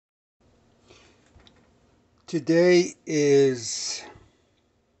Today is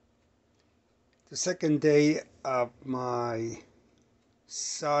the second day of my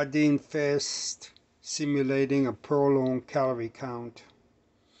sardine fast simulating a prolonged calorie count.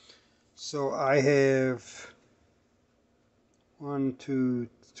 So I have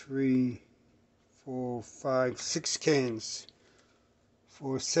 6 cans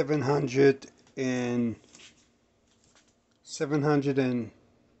for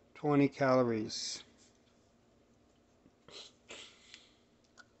 720 calories.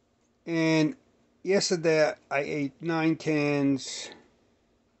 And yesterday I ate 9 cans.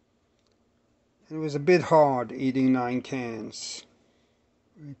 It was a bit hard eating 9 cans.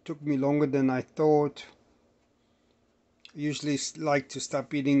 It took me longer than I thought. I usually like to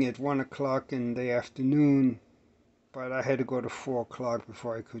stop eating at 1 o'clock in the afternoon, but I had to go to 4 o'clock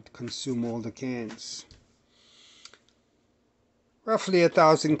before I could consume all the cans. Roughly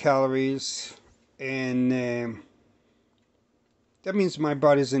 1,000 calories, and that means my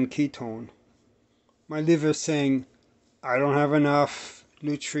body's in ketone. My liver's saying, I don't have enough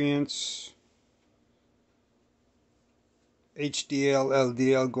nutrients. HDL,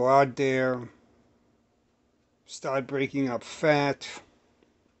 LDL, go out there, start breaking up fat.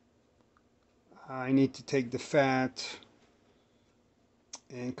 I need to take the fat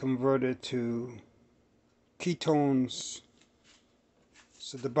and convert it to ketones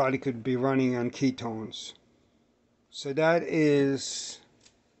so the body could be running on ketones. So that is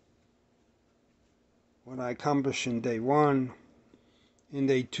what I accomplished in day 1. In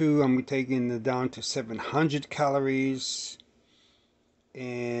day 2, I'm taking it down to 700 calories,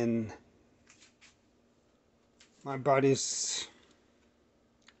 and my body's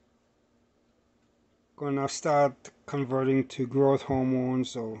gonna start converting to growth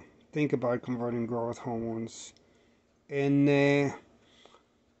hormones, or think about converting growth hormones. And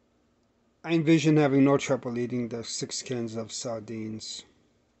I envision having no trouble eating the 6 cans of sardines.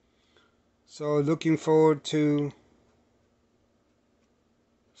 So looking forward to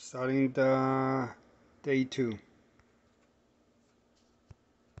starting the day 2.